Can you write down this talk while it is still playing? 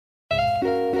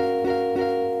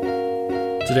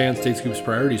Today on State Scoop's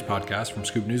Priorities podcast from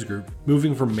Scoop News Group,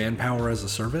 moving from manpower as a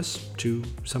service to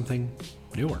something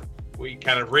newer. We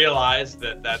kind of realized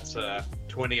that that's a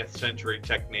 20th century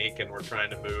technique, and we're trying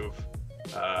to move,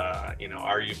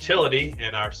 our utility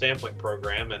and our sampling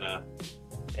program in a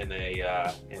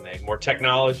more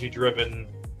technology-driven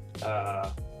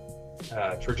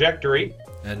trajectory.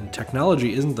 And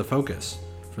technology isn't the focus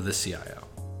for this CIO.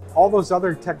 All those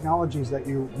other technologies that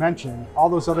you mentioned, all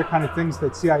those other kind of things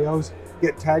that CIOs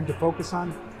get tagged to focus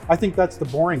on, I think that's the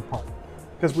boring part,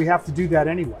 because we have to do that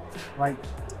anyway, right?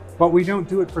 But we don't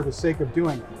do it for the sake of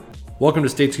doing it. Welcome to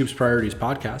State Scoop's Priorities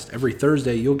podcast. Every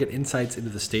Thursday, you'll get insights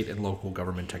into the state and local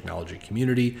government technology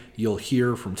community. You'll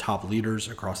hear from top leaders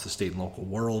across the state and local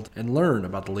world and learn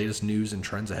about the latest news and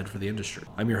trends ahead for the industry.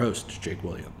 I'm your host, Jake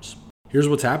Williams. Here's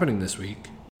what's happening this week.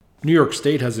 New York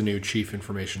State has a new Chief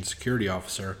Information Security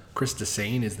Officer. Chris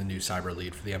Desane is the new cyber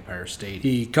lead for the Empire State.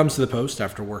 He comes to the post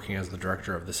after working as the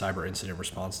director of the Cyber Incident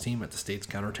Response Team at the state's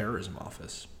Counterterrorism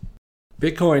Office.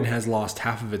 Bitcoin has lost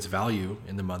half of its value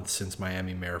in the month since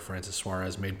Miami Mayor Francis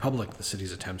Suarez made public the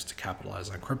city's attempts to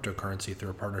capitalize on cryptocurrency through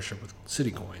a partnership with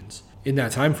CityCoins. In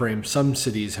that time frame, some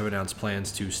cities have announced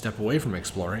plans to step away from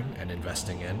exploring and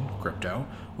investing in crypto,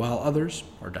 while others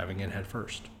are diving in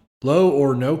headfirst. Low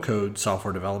or no-code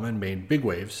software development made big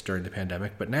waves during the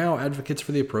pandemic, but now advocates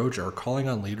for the approach are calling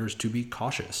on leaders to be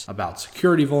cautious about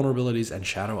security vulnerabilities and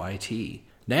shadow IT.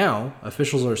 Now,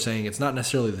 officials are saying it's not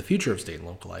necessarily the future of state and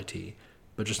local IT,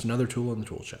 but just another tool in the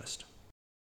tool chest.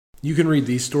 You can read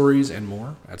these stories and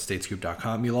more at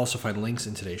statescoop.com. You'll also find links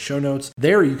in today's show notes.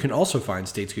 There you can also find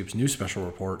Statescoop's new special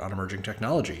report on emerging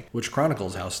technology, which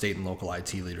chronicles how state and local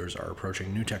IT leaders are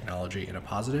approaching new technology in a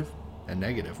positive and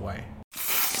negative way.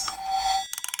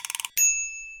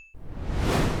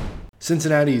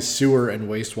 Cincinnati's Sewer and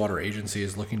Wastewater Agency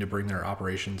is looking to bring their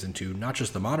operations into not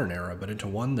just the modern era, but into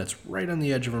one that's right on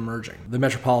the edge of emerging. The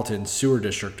Metropolitan Sewer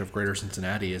District of Greater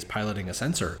Cincinnati is piloting a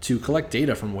sensor to collect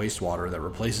data from wastewater that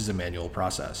replaces a manual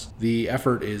process. The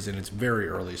effort is in its very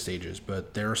early stages,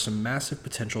 but there are some massive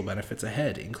potential benefits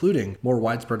ahead, including more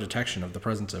widespread detection of the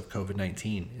presence of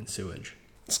COVID-19 in sewage.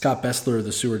 Scott Bessler,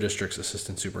 the Sewer District's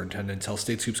Assistant Superintendent, tells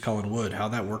State Scoop's Colin Wood how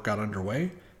that work got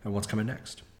underway and what's coming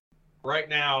next. Right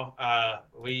now,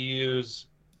 we use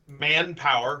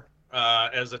manpower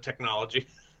as a technology.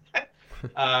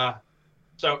 We have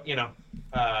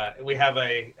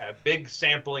a big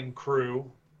sampling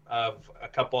crew of a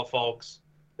couple of folks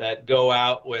that go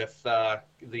out with the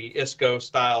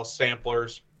ISCO-style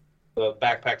samplers, the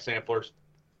backpack samplers,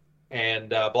 and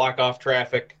block off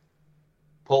traffic,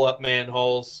 pull up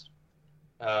manholes,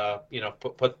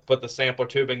 put the sampler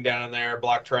tubing down in there,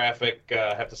 block traffic,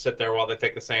 have to sit there while they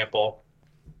take the sample.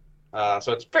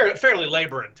 So it's fairly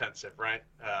labor intensive, right,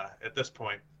 at this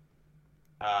point.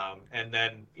 And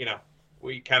then,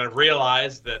 we kind of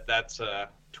realized that that's a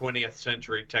 20th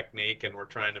century technique, and we're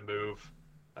trying to move,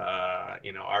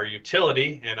 our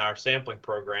utility and our sampling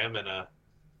program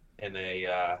in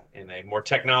a more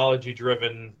technology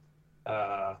driven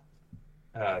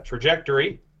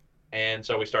trajectory. And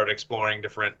so we started exploring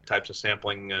different types of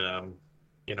sampling,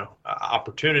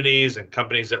 opportunities and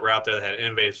companies that were out there that had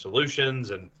innovative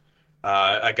solutions. And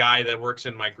a guy that works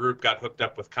in my group got hooked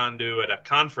up with Condu at a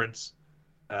conference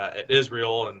at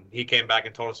Israel, and he came back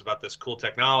and told us about this cool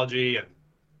technology. And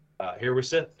here we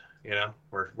sit.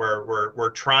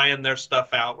 We're trying their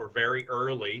stuff out. We're very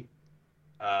early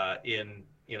in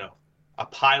a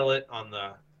pilot on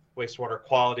the wastewater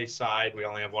quality side. We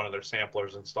only have one of their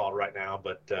samplers installed right now,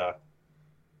 but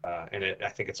I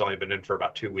think it's only been in for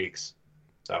about 2 weeks.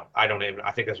 So I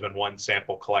think there's been one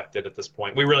sample collected at this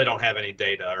point. We really don't have any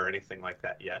data or anything like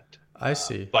that yet. I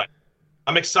see. But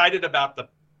I'm excited about the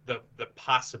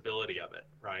possibility of it,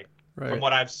 right? From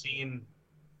what I've seen,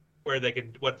 where they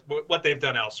can, what they've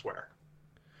done elsewhere.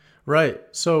 Right.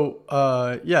 So,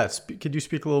 could you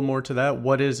speak a little more to that?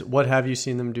 What have you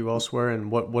seen them do elsewhere, and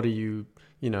what do you,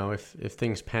 if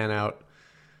things pan out,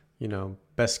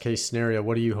 best case scenario,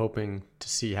 what are you hoping to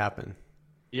see happen?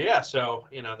 Yeah, so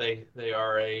they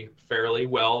are a fairly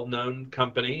well-known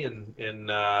company in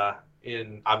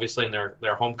obviously in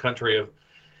their home country of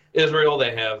Israel.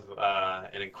 They have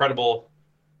an incredible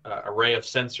array of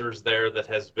sensors there that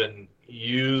has been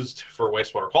used for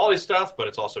wastewater quality stuff, but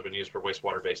it's also been used for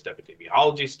wastewater-based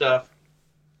epidemiology stuff.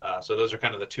 So those are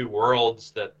kind of the two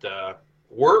worlds that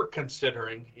we're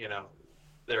considering,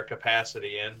 their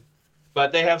capacity in.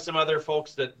 But they have some other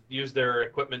folks that use their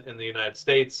equipment in the United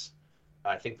States.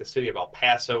 I think the city of El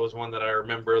Paso is one that I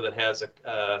remember that has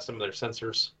some of their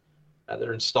sensors that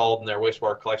are installed in their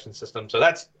wastewater collection system. So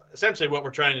that's essentially what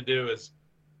we're trying to do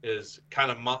is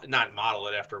kind of not model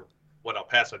it after what El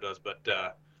Paso does, but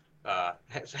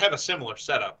have a similar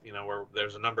setup, where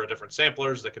there's a number of different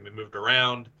samplers that can be moved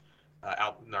around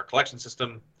out in our collection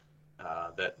system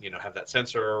that, have that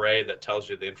sensor array that tells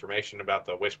you the information about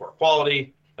the wastewater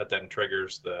quality that then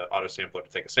triggers the auto sampler to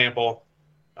take a sample.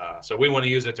 So we want to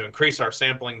use it to increase our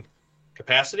sampling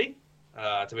capacity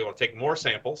to be able to take more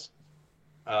samples.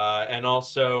 And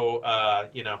also,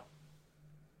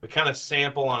 we kind of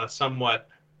sample on a somewhat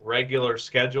regular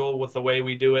schedule with the way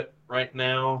we do it right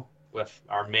now with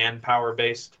our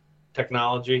manpower-based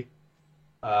technology.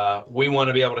 We want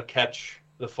to be able to catch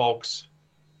the folks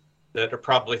that are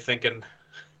probably thinking,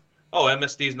 oh,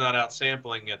 MSD's not out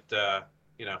sampling at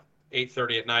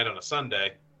 8:30 at night on a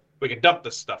Sunday. We can dump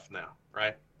this stuff now,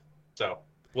 right? So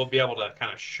we'll be able to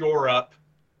kind of shore up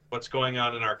what's going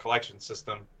on in our collection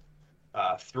system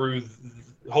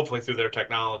hopefully through their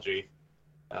technology,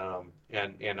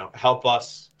 and help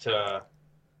us to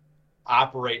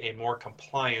operate a more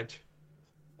compliant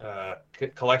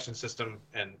collection system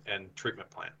and treatment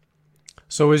plant.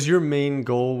 So is your main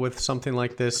goal with something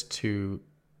like this to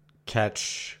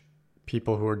catch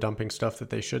people who are dumping stuff that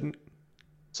they shouldn't?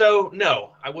 So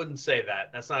no, I wouldn't say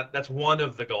that. That's one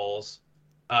of the goals.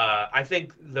 I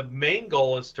think the main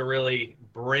goal is to really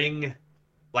bring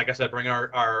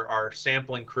our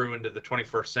sampling crew into the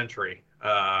 21st century.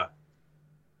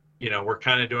 We're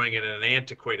kind of doing it in an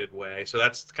antiquated way. So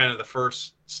that's kind of the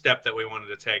first step that we wanted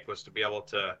to take, was to be able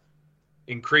to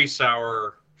increase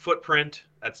our footprint.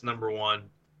 That's number one.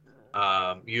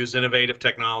 Use innovative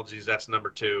technologies. That's number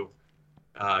two.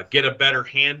 Get a better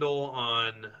handle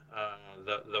on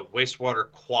the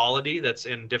wastewater quality that's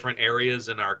in different areas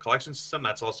in our collection system.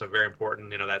 That's also very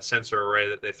important. That sensor array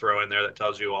that they throw in there that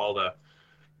tells you all the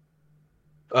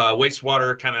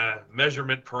wastewater kind of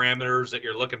measurement parameters that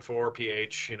you're looking for,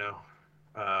 pH,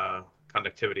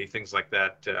 conductivity, things like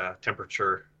that,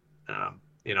 temperature.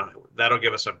 That'll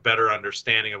give us a better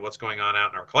understanding of what's going on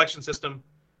out in our collection system,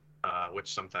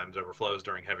 which sometimes overflows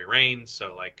during heavy rains.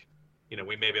 So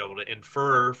we may be able to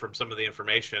infer from some of the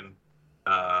information,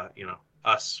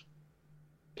 us,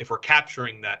 if we're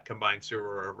capturing that combined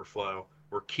sewer overflow,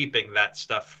 we're keeping that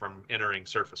stuff from entering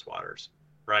surface waters,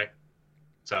 right?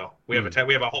 So we have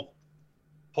a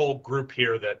whole group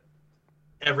here that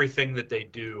everything that they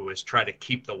do is try to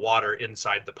keep the water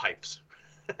inside the pipes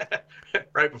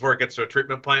right before it gets to a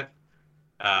treatment plant.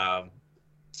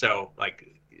 So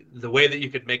the way that you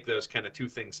could make those kind of two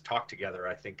things talk together,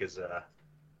 I think, is a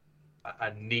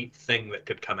neat thing that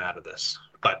could come out of this.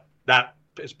 But that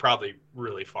is probably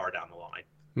really far down the line.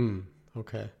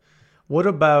 Okay. What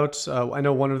about, I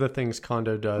know one of the things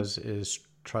Condo does is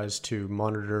tries to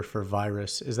monitor for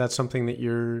virus. Is that something that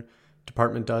your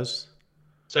department does?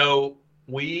 So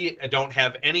we don't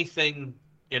have anything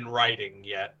in writing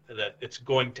yet that it's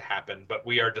going to happen, but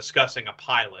we are discussing a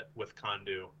pilot with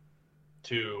Condu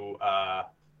to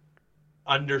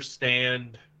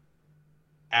understand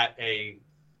at a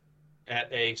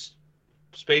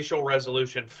spatial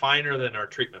resolution finer than our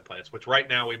treatment plants, which right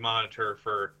now we monitor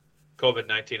for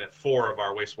COVID-19 at 4 of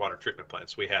our wastewater treatment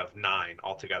plants. We have 9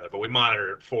 altogether, but we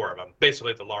monitor 4 of them,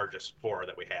 basically the largest 4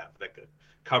 that we have that could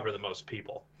cover the most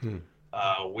people.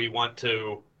 We want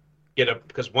to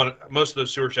because most of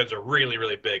those sewer sheds are really,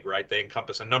 really big, right? They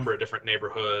encompass a number of different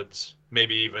neighborhoods,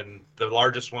 maybe even the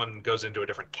largest one goes into a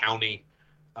different county.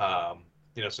 So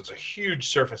it's a huge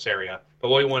surface area. But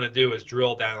what we want to do is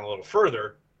drill down a little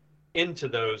further into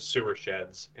those sewer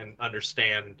sheds and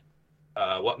understand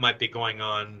what might be going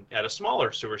on at a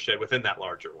smaller sewer shed within that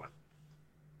larger one.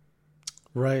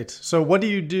 Right. So what do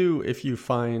you do if you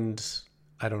find,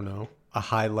 I don't know, a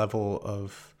high level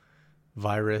of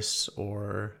virus,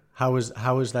 or how is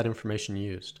that information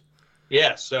used?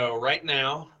 Yeah. So right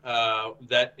now,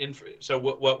 so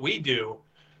what we do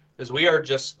is we are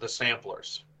just the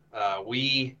samplers.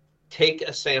 We take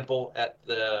a sample at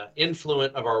the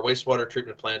influent of our wastewater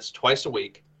treatment plants twice a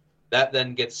week. That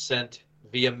then gets sent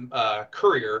via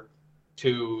courier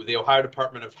to the Ohio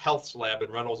Department of Health's lab in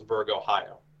Reynoldsburg,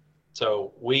 Ohio.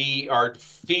 So we are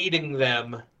feeding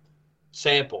them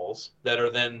samples that are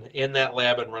then in that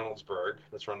lab in Reynoldsburg,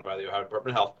 that's run by the Ohio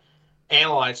Department of Health,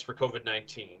 analyzed for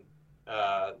COVID-19.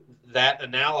 That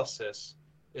analysis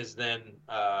is then,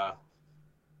 what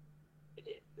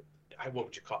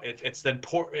would you call it? It's then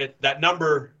that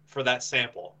number for that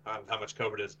sample, how much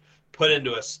COVID is, put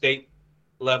into a state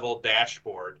level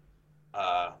dashboard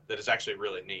that is actually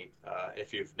really neat.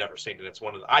 If you've never seen it, it's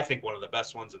I think one of the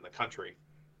best ones in the country.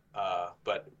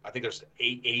 But I think there's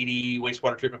 80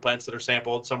 wastewater treatment plants that are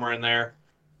sampled somewhere in there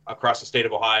across the state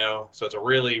of Ohio. So it's a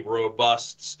really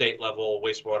robust state level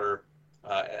wastewater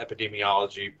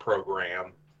epidemiology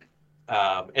program.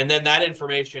 And then that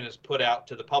information is put out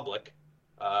to the public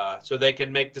so they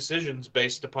can make decisions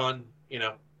based upon,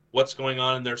 what's going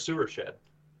on in their sewer shed.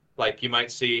 Like you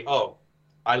might see,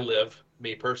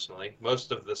 me personally,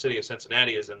 most of the city of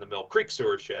Cincinnati is in the Mill Creek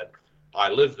sewer shed. I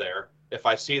live there. If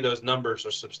I see those numbers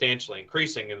are substantially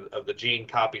increasing of the gene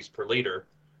copies per liter,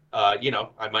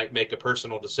 I might make a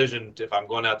personal decision if I'm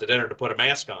going out to dinner to put a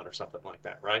mask on or something like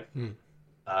that, right?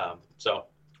 So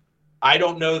I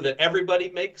don't know that everybody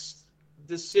makes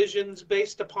decisions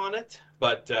based upon it,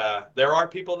 but there are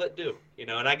people that do,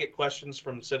 and I get questions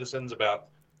from citizens about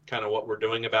kind of what we're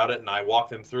doing about it, and I walk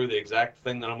them through the exact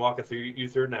thing that I'm walking you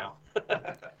through now.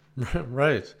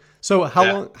 Right. So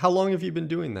how long have you been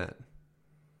doing that?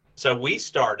 So we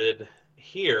started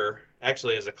here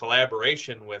actually as a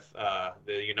collaboration with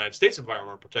the United States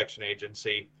Environmental Protection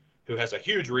Agency, who has a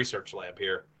huge research lab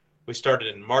here. We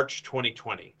started in March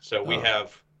 2020. So we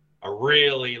have a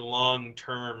really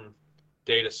long-term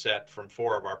data set from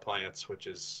 4 of our plants, which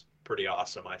is pretty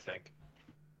awesome, I think.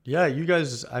 Yeah, you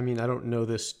guys, I mean, I don't know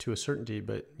this to a certainty,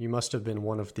 but you must have been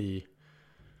one of the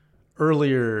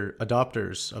earlier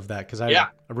adopters of that, because I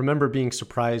remember being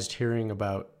surprised hearing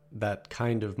about that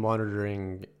kind of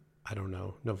monitoring, I don't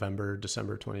know, November,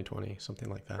 December 2020, something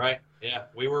like that. Right. Yeah.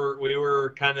 We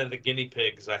were kind of the guinea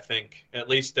pigs, I think, at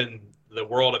least in the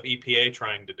world of EPA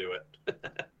trying to do it.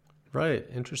 Right.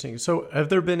 Interesting. So have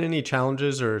there been any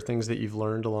challenges or things that you've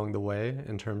learned along the way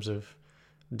in terms of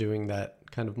doing that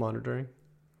kind of monitoring?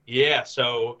 Yeah.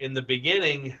 So in the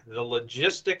beginning, the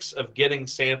logistics of getting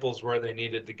samples where they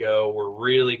needed to go were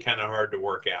really kind of hard to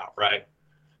work out, right?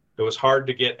 It was hard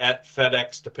to get at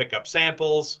FedEx to pick up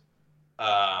samples.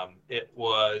 It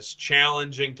was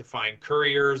challenging to find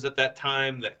couriers at that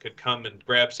time that could come and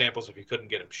grab samples if you couldn't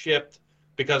get them shipped,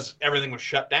 because everything was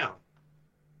shut down,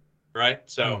 right?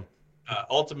 So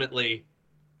ultimately,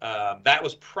 that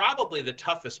was probably the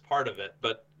toughest part of it.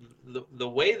 But the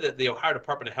way that the Ohio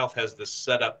Department of Health has this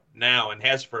set up now, and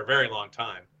has for a very long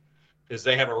time, is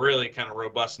they have a really kind of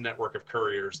robust network of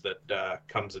couriers that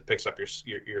comes and picks up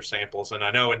your samples. And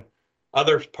I know in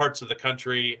other parts of the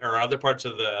country or other parts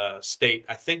of the state,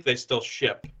 I think they still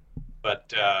ship.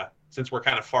 But since we're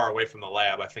kind of far away from the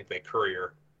lab, I think they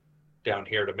courier down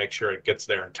here to make sure it gets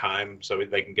there in time so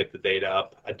they can get the data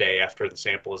up a day after the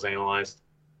sample is analyzed.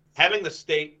 Having the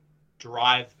state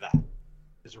drive that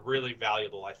is really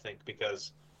valuable, I think,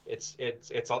 because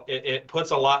it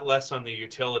puts a lot less on the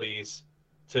utilities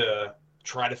to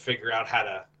try to figure out how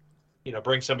to,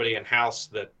 bring somebody in-house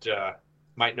that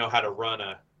might know how to run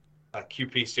a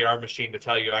qPCR machine to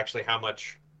tell you actually how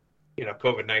much,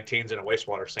 COVID-19 is in a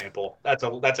wastewater sample. That's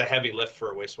a heavy lift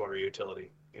for a wastewater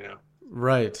utility,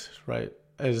 Right.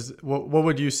 What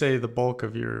would you say the bulk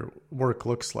of your work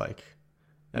looks like?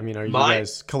 I mean, are you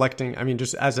guys collecting,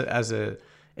 just as a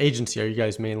agency, are you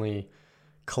guys mainly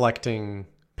collecting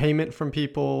payment from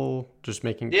people, just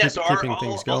keeping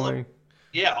things going?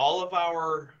 All of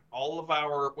our,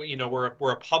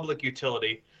 we're a public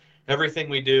utility. Everything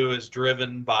we do is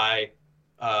driven by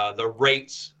the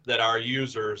rates that our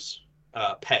users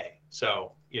pay.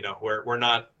 So, we're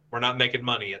not making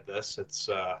money at this. It's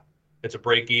a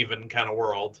break-even kind of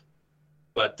world.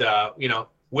 But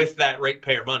with that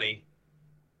ratepayer money,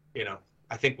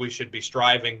 I think we should be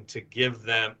striving to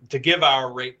give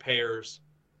our ratepayers,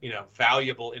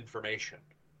 valuable information,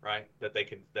 right? That they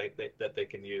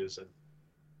can use. And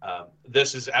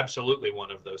this is absolutely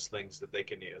one of those things that they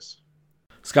can use.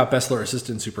 Scott Bessler,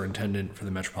 Assistant Superintendent for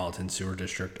the Metropolitan Sewer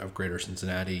District of Greater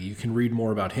Cincinnati. You can read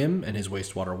more about him and his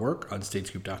wastewater work on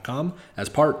statescoop.com as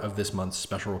part of this month's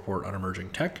special report on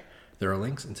emerging tech. There are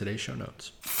links in today's show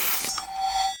notes.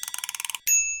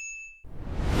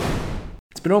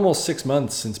 It's been almost 6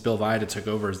 months since Bill Vida took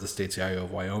over as the state CIO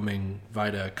of Wyoming.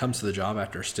 Vida comes to the job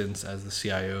after stints as the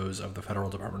CIOs of the Federal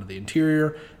Department of the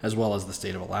Interior, as well as the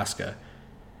state of Alaska.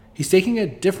 He's taking a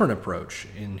different approach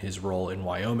in his role in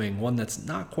Wyoming, one that's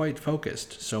not quite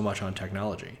focused so much on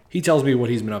technology. He tells me what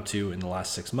he's been up to in the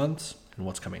last 6 months and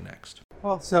what's coming next.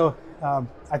 Well, so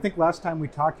I think last time we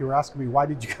talked, you were asking me, why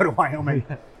did you go to Wyoming?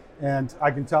 And I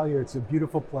can tell you it's a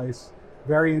beautiful place,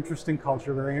 very interesting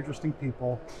culture, very interesting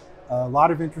people, a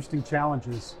lot of interesting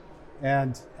challenges.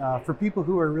 And for people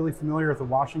who are really familiar with the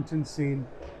Washington scene,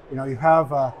 you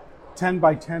have a 10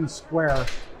 by 10 square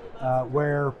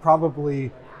where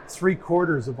probably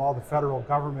 3/4 of all the federal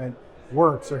government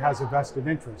works or has a vested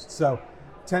interest. So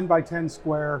 10 by 10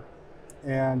 square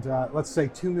and let's say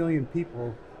 2 million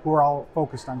people who are all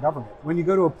focused on government. When you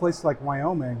go to a place like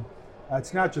Wyoming,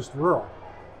 it's not just rural.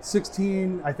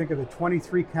 16, I think, of the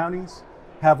 23 counties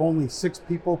have only 6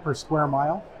 people per square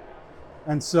mile.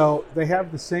 And so they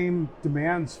have the same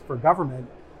demands for government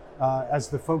as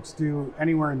the folks do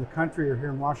anywhere in the country or here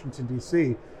in Washington,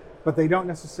 D.C., but they don't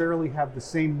necessarily have the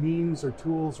same means or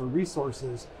tools or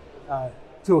resources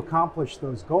to accomplish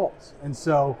those goals. And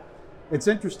so it's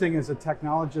interesting as a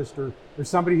technologist or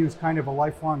somebody who's kind of a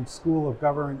lifelong student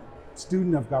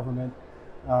of government,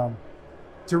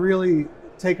 to really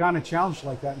take on a challenge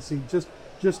like that and see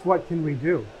just what can we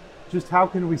do? Just how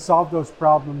can we solve those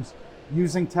problems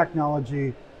using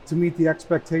technology to meet the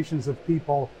expectations of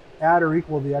people at or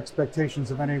equal the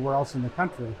expectations of anywhere else in the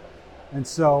country. And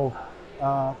so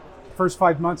first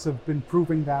 5 months have been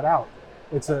proving that out.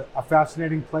 It's a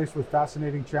fascinating place with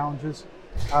fascinating challenges.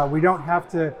 We don't have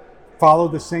to follow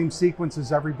the same sequence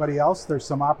as everybody else. There's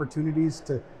some opportunities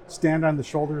to stand on the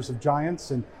shoulders of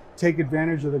giants and take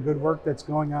advantage of the good work that's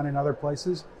going on in other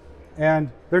places.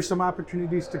 And there's some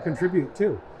opportunities to contribute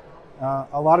too.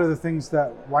 A lot of the things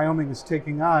that Wyoming is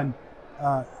taking on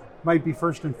might be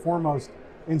first and foremost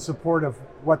in support of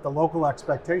what the local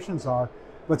expectations are,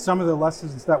 but some of the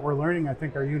lessons that we're learning, I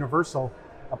think, are universal,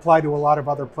 apply to a lot of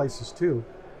other places too.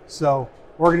 So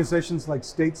organizations like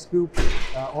State Scoop,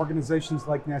 organizations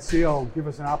like NACEO give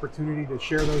us an opportunity to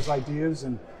share those ideas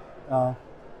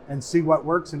and see what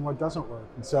works and what doesn't work.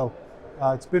 And so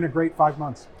it's been a great 5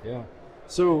 months. Yeah.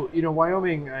 So,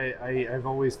 Wyoming, I've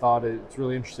always thought it's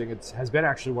really interesting. It has been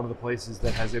actually one of the places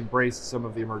that has embraced some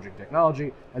of the emerging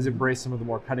technology, has embraced some of the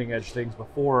more cutting edge things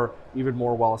before even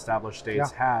more well-established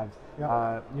states have.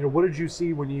 Yeah. What did you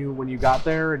see when you got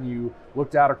there and you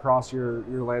looked out across your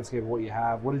landscape of what you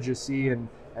have? What did you see and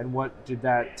what did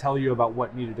that tell you about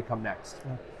what needed to come next?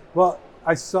 Yeah. Well,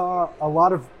 I saw a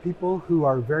lot of people who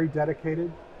are very dedicated,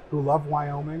 who love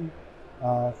Wyoming,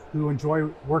 who enjoy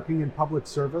working in public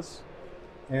service,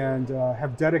 and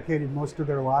have dedicated most of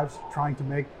their lives trying to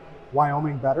make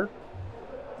Wyoming better.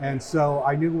 And so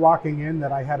I knew walking in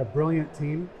that I had a brilliant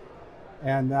team,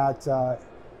 and that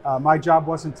my job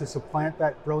wasn't to supplant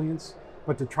that brilliance,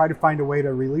 but to try to find a way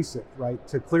to release it, right?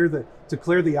 To clear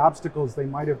the obstacles they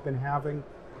might have been having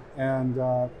and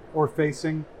or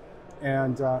facing,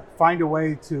 and find a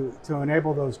way to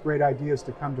enable those great ideas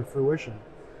to come to fruition.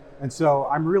 And so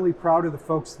I'm really proud of the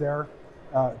folks there.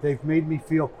 They've made me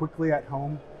feel quickly at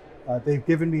home. They've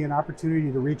given me an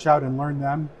opportunity to reach out and learn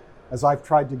them, as I've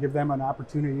tried to give them an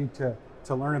opportunity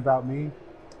to learn about me.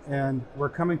 And we're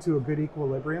coming to a good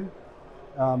equilibrium.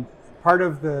 Part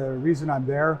of the reason I'm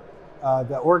there,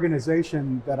 the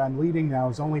organization that I'm leading now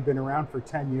has only been around for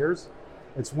 10 years.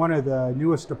 It's one of the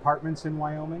newest departments in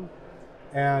Wyoming.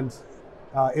 And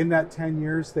in that 10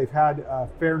 years, they've had a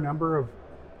fair number of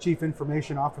chief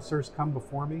information officers come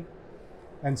before me.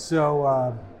 And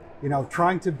so,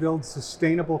 trying to build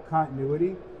sustainable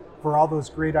continuity for all those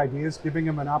great ideas, giving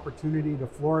them an opportunity to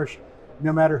flourish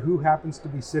no matter who happens to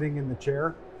be sitting in the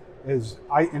chair is,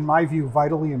 in my view,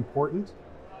 vitally important.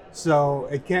 So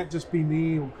it can't just be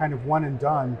me kind of one and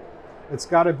done. It's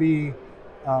got to be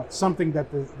something that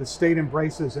the state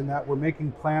embraces, and that we're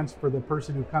making plans for the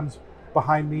person who comes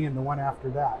behind me and the one after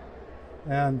that.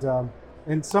 And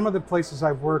in some of the places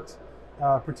I've worked,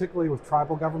 particularly with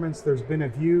tribal governments, there's been a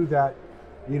view that,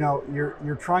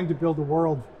 you're trying to build a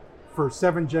world for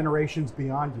 7 generations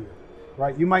beyond you,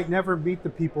 right? You might never meet the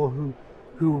people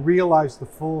who realize the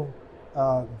full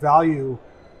value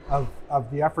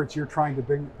of the efforts you're trying to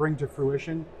bring to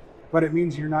fruition, but it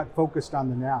means you're not focused on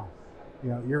the now.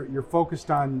 You're focused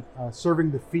on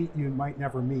serving the feet you might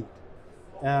never meet.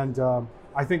 And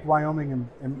I think Wyoming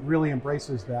really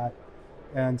embraces that.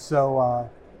 And so,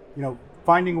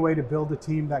 finding a way to build a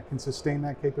team that can sustain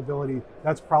that capability,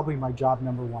 that's probably my job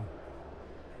number one.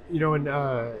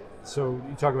 So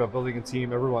you talk about building a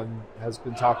team. Everyone has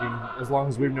been talking, as long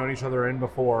as we've known each other and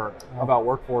before, about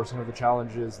workforce and the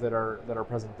challenges that are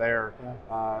present there.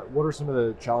 Yeah. What are some of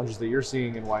the challenges that you're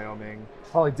seeing in Wyoming?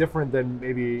 Probably different than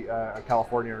maybe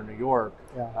California or New York.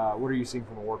 Yeah. What are you seeing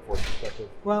from a workforce perspective?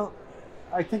 Well,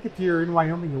 I think if you're in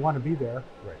Wyoming, you want to be there.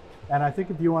 Right. And I think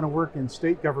if you want to work in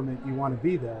state government, you want to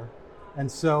be there. And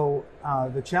so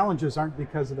the challenges aren't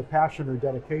because of the passion or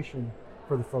dedication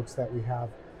for the folks that we have.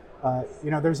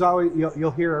 There's always,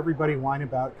 you'll hear everybody whine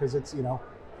about, because it's,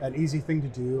 an easy thing to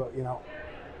do,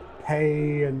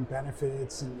 pay and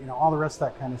benefits and, all the rest of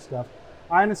that kind of stuff.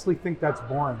 I honestly think that's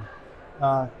boring.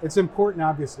 It's important,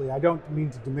 obviously. I don't mean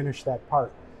to diminish that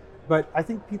part. But I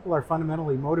think people are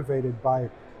fundamentally motivated by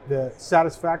the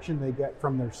satisfaction they get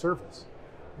from their service.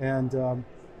 And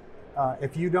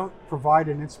if you don't provide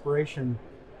an inspiration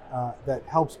that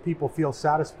helps people feel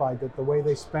satisfied that the way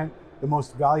they spent the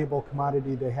most valuable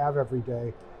commodity they have every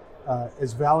day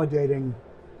is validating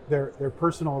their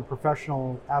personal or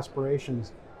professional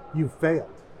aspirations, you've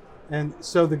failed. And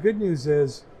so the good news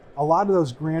is a lot of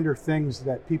those grander things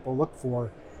that people look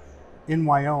for in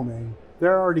Wyoming,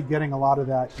 they're already getting a lot of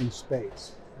that in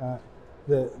spades.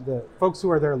 The folks who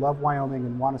are there love Wyoming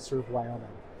and want to serve Wyoming.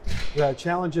 The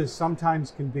challenges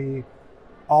sometimes can be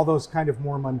all those kind of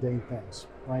more mundane things,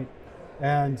 right?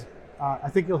 And I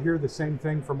think you'll hear the same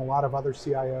thing from a lot of other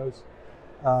CIOs,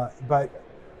 but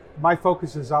my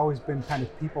focus has always been kind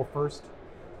of people first.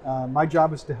 My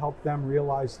job is to help them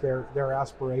realize their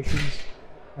aspirations.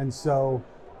 And so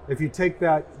if you take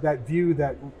that view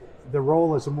that the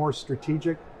role is a more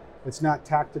strategic, it's not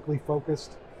tactically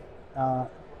focused,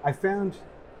 I found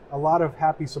a lot of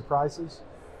happy surprises,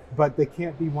 but they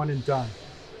can't be one and done.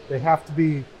 They have to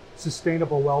be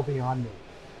sustainable well beyond me.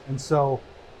 And so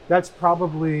that's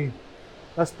probably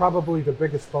the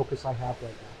biggest focus I have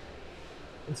right now.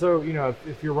 And so,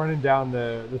 if you're running down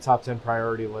the top 10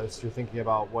 priority list, you're thinking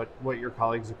about what your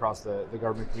colleagues across the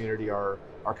government community are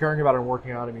caring about and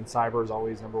working on. I mean, cyber is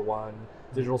always number one.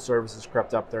 Digital services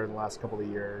crept up there in the last couple of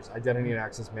years. Identity and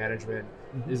access management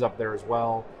is up there as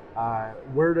well.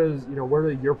 Where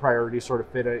do your priorities sort of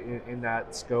fit in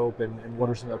that scope, and what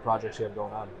are some of the projects you have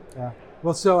going on? Yeah.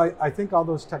 Well, so I think all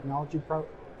those technology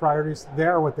priorities, they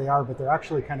are what they are, but they're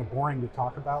actually kind of boring to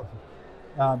talk about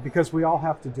because we all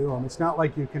have to do them. It's not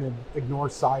like you can ignore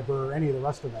cyber or any of the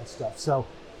rest of that stuff. So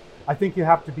I think you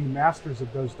have to be masters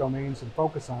of those domains and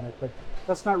focus on it, but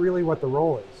that's not really what the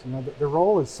role is. The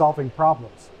role is solving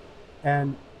problems,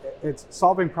 and it's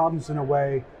solving problems in a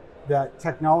way that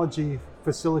technology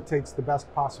facilitates the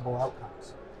best possible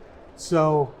outcomes.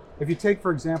 So if you take,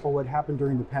 for example, what happened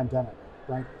during the pandemic,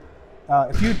 right?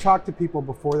 If you talked to people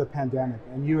before the pandemic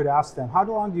and you had asked them, how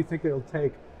long do you think it'll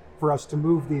take for us to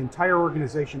move the entire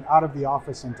organization out of the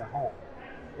office into home,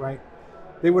 right?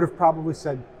 They would have probably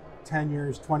said 10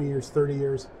 years, 20 years, 30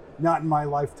 years, not in my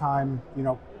lifetime,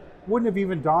 wouldn't have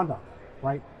even dawned on them,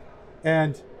 right?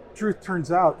 And truth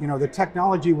turns out, the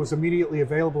technology was immediately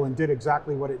available and did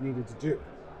exactly what it needed to do,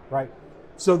 right?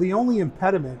 So the only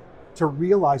impediment to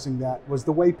realizing that was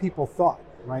the way people thought,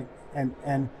 right?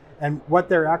 And what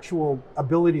their actual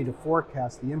ability to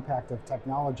forecast the impact of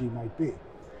technology might be.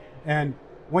 And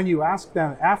when you ask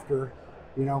them after,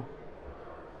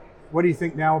 what do you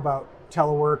think now about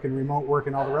telework and remote work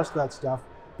and all the rest of that stuff,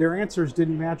 their answers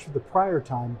didn't match the prior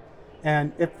time.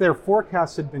 And if their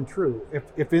forecasts had been true,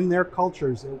 if in their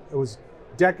cultures it was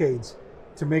decades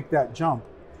to make that jump,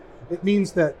 it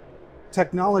means that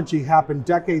technology happened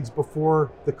decades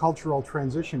before the cultural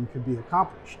transition could be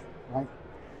accomplished, right?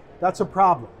 That's a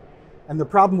problem. And the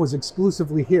problem was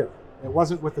exclusively here. It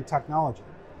wasn't with the technology.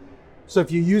 So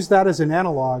if you use that as an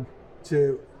analog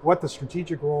to what the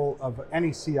strategic role of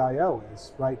any CIO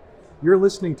is, right? You're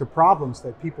listening to problems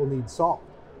that people need solved.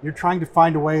 You're trying to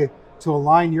find a way to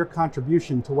align your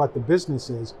contribution to what the business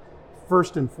is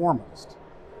first and foremost.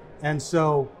 And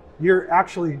so you're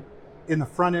actually in the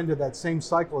front end of that same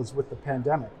cycle as with the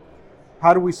pandemic.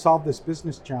 How do we solve this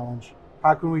business challenge?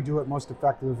 How can we do it most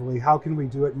effectively? How can we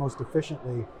do it most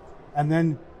efficiently? And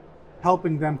then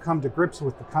helping them come to grips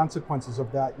with the consequences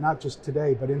of that, not just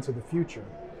today, but into the future.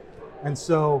 And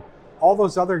so all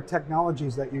those other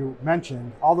technologies that you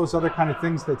mentioned, all those other kind of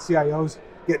things that CIOs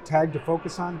get tagged to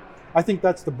focus on, I think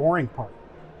that's the boring part,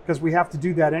 because we have to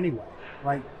do that anyway,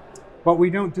 right? But we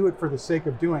don't do it for the sake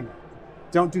of doing it.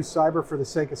 Don't do cyber for the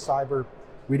sake of cyber.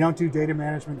 We don't do data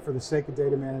management for the sake of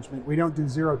data management. We don't do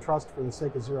zero trust for the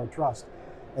sake of zero trust.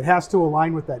 It has to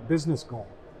align with that business goal.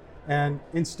 And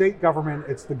in state government,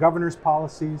 it's the governor's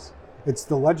policies, it's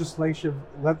the legislative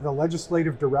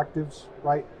directives,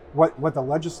 right? What the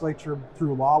legislature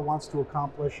through law wants to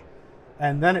accomplish.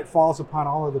 And then it falls upon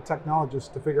all of the technologists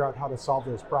to figure out how to solve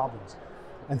those problems.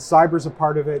 And cyber is a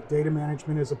part of it, data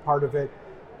management is a part of it,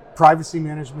 privacy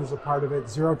management is a part of it,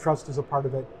 zero trust is a part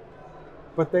of it.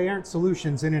 But they aren't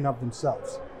solutions in and of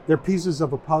themselves. They're pieces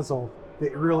of a puzzle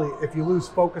that really, if you lose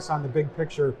focus on the big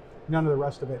picture, none of the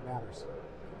rest of it matters.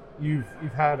 You've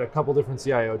had a couple different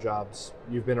CIO jobs.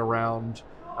 You've been around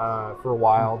for a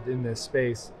while in this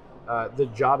space. The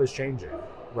job is changing,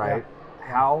 right?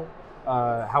 Yeah.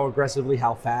 How aggressively,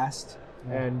 how fast,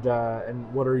 and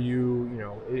what are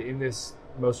you in this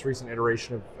most recent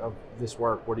iteration of this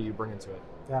work? What are you bringing to it?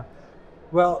 Yeah,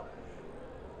 well,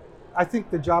 I think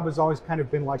the job has always kind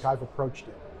of been like I've approached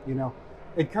it.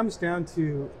 It comes down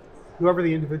to whoever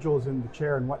the individual is in the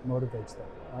chair and what motivates them,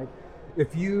 right?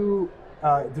 If you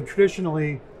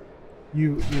traditionally,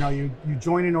 you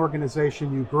join an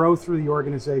organization, you grow through the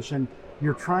organization,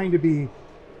 you're trying to be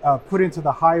put into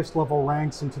the highest level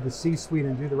ranks, into the C-suite,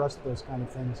 and do the rest of those kind of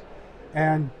things.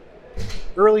 And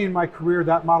early in my career,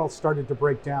 that model started to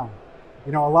break down.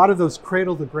 A lot of those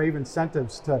cradle to grave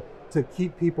incentives to to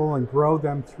keep people and grow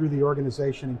them through the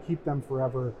organization and keep them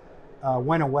forever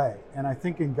went away. And I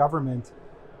think in government,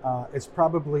 it's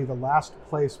probably the last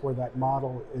place where that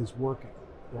model is working,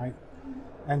 right?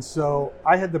 And so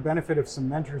I had the benefit of some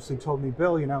mentors who told me,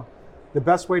 Bill, the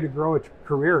best way to grow a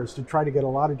career is to try to get a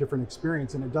lot of different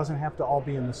experience, and it doesn't have to all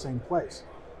be in the same place.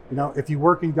 If you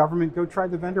work in government, go try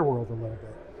the vendor world a little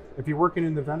bit. If you're working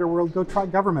in the vendor world, go try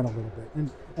government a little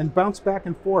bit and bounce back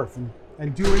and forth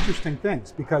and do interesting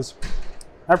things, because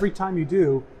every time you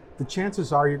do, the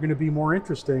chances are you're going to be more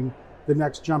interesting the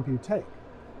next jump you take,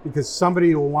 because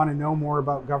somebody will want to know more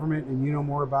about government and you know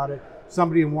more about it.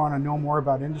 Somebody will want to know more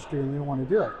about industry and you want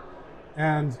to do it.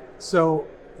 And so,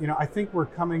 I think we're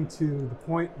coming to the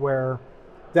point where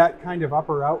that kind of up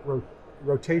or out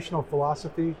rotational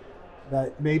philosophy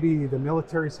that maybe the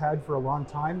military's had for a long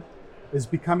time is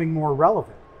becoming more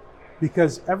relevant,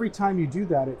 because every time you do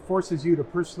that, it forces you to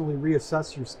personally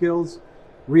reassess your skills,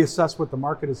 reassess what the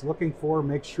market is looking for,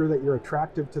 make sure that you're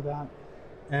attractive to that.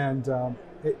 And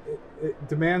it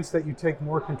demands that you take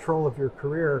more control of your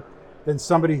career than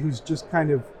somebody who's just kind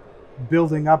of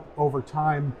building up over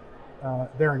time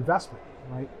their investment,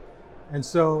 right? And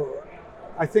so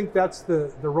I think that's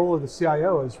the role of the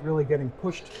CIO, is really getting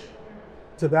pushed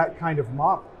to that kind of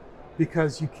model,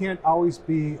 because you can't always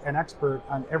be an expert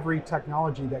on every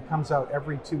technology that comes out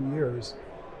every 2 years.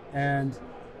 And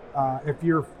if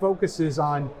your focus is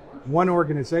on one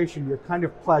organization, you're kind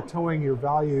of plateauing your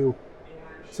value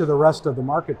to the rest of the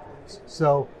marketplace.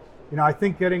 So, I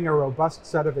think getting a robust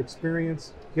set of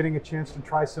experience, getting a chance to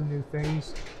try some new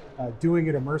things, doing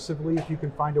it immersively if you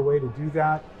can find a way to do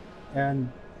that,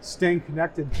 and staying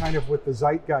connected kind of with the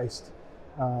zeitgeist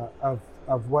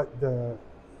of what the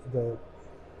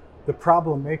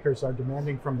problem makers are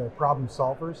demanding from their problem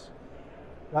solvers.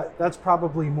 That's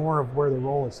probably more of where the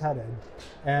role is headed.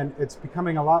 And it's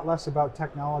becoming a lot less about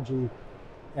technology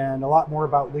and a lot more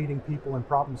about leading people in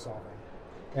problem solving.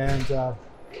 And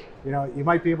you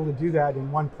might be able to do that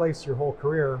in one place your whole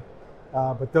career,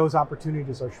 but those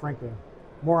opportunities are shrinking.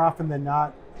 More often than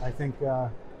not, I think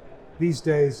these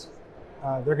days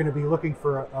they're going to be looking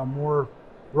for a more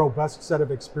robust set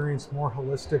of experience, more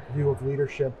holistic view of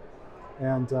leadership.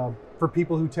 And for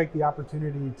people who take the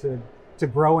opportunity to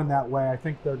grow in that way, I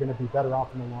think they're going to be better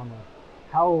off in the long run.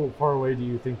 How far away do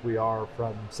you think we are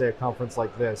from, say, a conference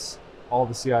like this, all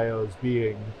the CIOs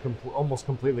being almost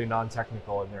completely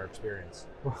non-technical in their experience?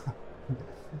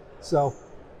 So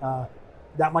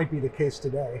that might be the case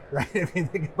today, right? If you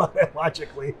think about it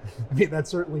logically, that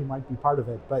certainly might be part of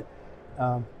it. But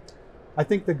I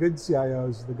think the good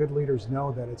CIOs, the good leaders,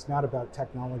 know that it's not about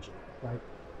technology,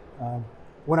 right?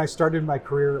 When I started my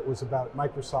career, it was about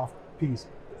Microsoft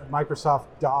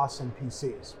DOS and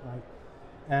PCs, right?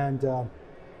 And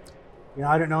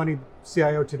I don't know any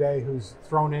CIO today who's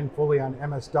thrown in fully on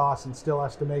MS-DOS and still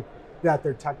has to make that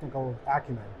their technical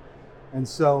acumen. And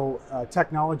so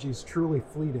technology is truly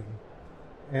fleeting.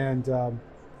 And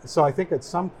so I think at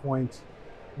some point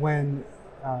when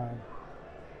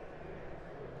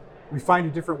we find a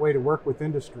different way to work with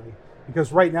industry,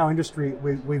 because right now industry,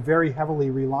 we very heavily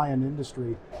rely on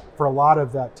industry for a lot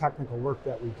of that technical work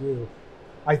that we do.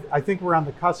 I think we're on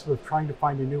the cusp of trying to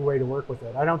find a new way to work with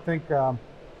it. I don't think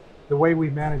the way we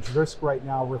manage risk right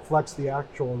now reflects the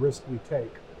actual risk we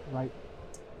take, right?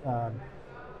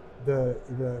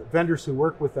 The vendors who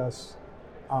work with us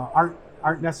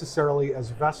aren't necessarily as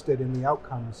vested in the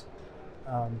outcomes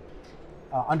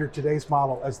under today's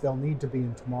model as they'll need to be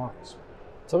in tomorrow's.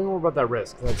 Tell me more about that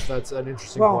risk. That's an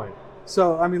interesting point.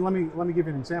 So let me give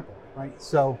you an example, right?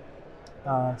 So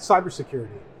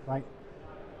cybersecurity, right?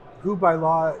 Who by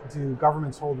law do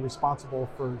governments hold responsible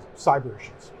for cyber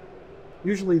issues?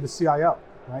 Usually the CIO,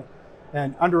 right?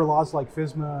 And under laws like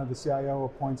FISMA, the CIO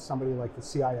appoints somebody like the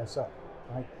CISO,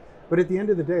 right? But at the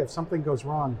end of the day, if something goes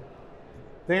wrong,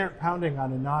 they aren't pounding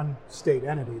on a non-state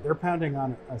entity. They're pounding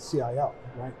on a CIO,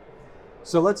 right?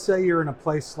 So let's say you're in a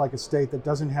place like a state that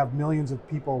doesn't have millions of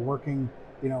people working,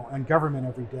 in government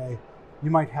every day. You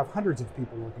might have hundreds of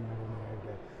people working in government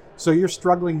every day. So you're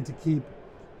struggling to keep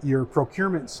your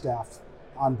procurement staff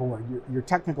on board, your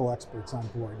technical experts on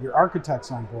board, your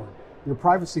architects on board, your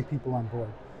privacy people on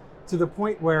board, to the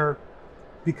point where,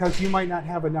 because you might not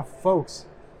have enough folks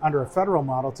under a federal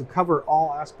model to cover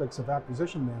all aspects of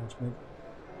acquisition management,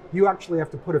 you actually have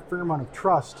to put a fair amount of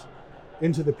trust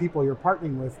into the people you're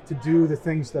partnering with to do the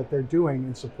things that they're doing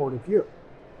in support of you.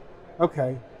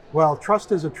 Okay, well,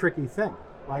 trust is a tricky thing,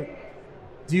 right?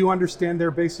 Do you understand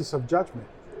their basis of judgment?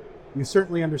 You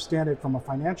certainly understand it from a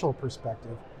financial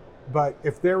perspective, but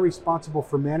if they're responsible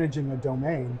for managing a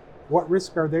domain, what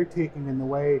risk are they taking in the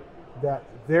way that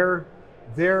their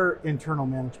their internal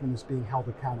management is being held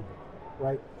accountable,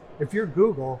 right? If you're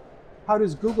Google, how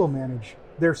does Google manage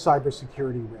their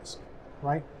cybersecurity risk,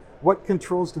 right? What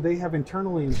controls do they have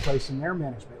internally in place in their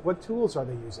management? What tools are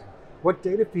they using? What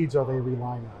data feeds are they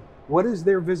relying on? What is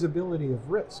their visibility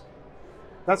of risk?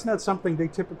 That's not something they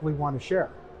typically want to share.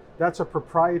 That's a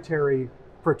proprietary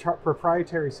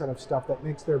set of stuff that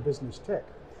makes their business tick.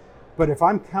 But if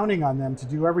I'm counting on them to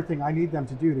do everything I need them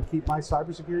to do to keep my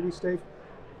cybersecurity safe,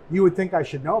 you would think I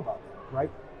should know about that,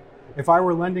 right? If I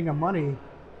were lending them money,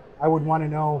 I would want to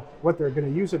know what they're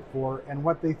going to use it for and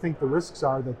what they think the risks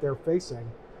are that they're facing.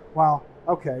 Well,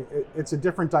 okay, it's a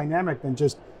different dynamic than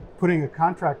just putting a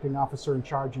contracting officer in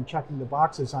charge and checking the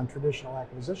boxes on traditional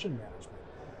acquisition management.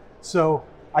 So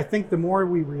I think the more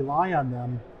we rely on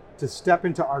them to step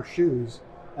into our shoes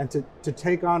and to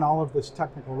take on all of this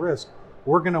technical risk,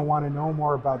 we're going to want to know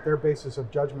more about their basis of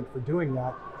judgment for doing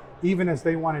that, even as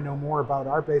they want to know more about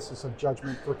our basis of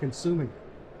judgment for consuming it.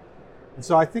 And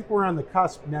so I think we're on the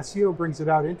cusp. NESEO brings it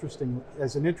out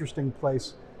as an interesting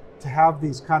place to have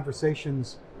these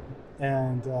conversations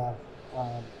and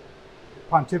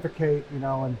pontificate,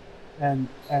 and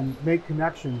make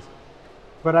connections.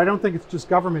 But I don't think it's just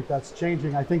government that's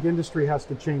changing. I think industry has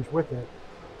to change with it.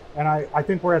 And I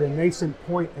think we're at a nascent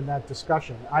point in that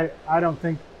discussion. I don't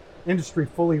think industry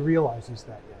fully realizes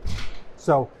that yet.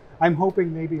 So I'm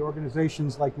hoping maybe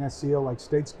organizations like NESEO, like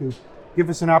StateScoop, give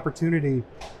us an opportunity,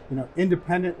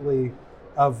 independently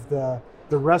of the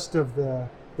rest of the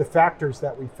factors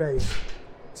that we face,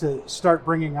 to start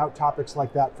bringing out topics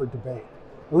like that for debate.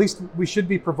 At least we should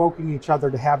be provoking each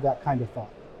other to have that kind of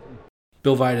thought.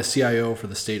 Bill Veit is CIO for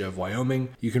the state of Wyoming.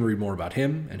 You can read more about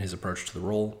him and his approach to the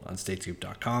role on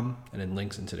statescoop.com and in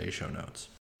links in today's show notes.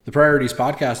 The Priorities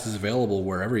Podcast is available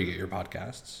wherever you get your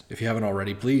podcasts. If you haven't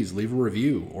already, please leave a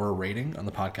review or a rating on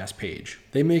the podcast page.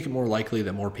 They make it more likely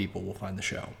that more people will find the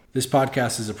show. This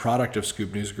podcast is a product of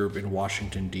Scoop News Group in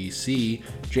Washington, D.C.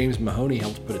 James Mahoney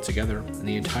helped put it together, and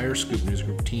the entire Scoop News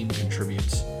Group team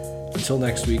contributes. Until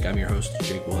next week, I'm your host,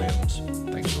 Jake Williams.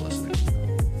 Thanks for listening.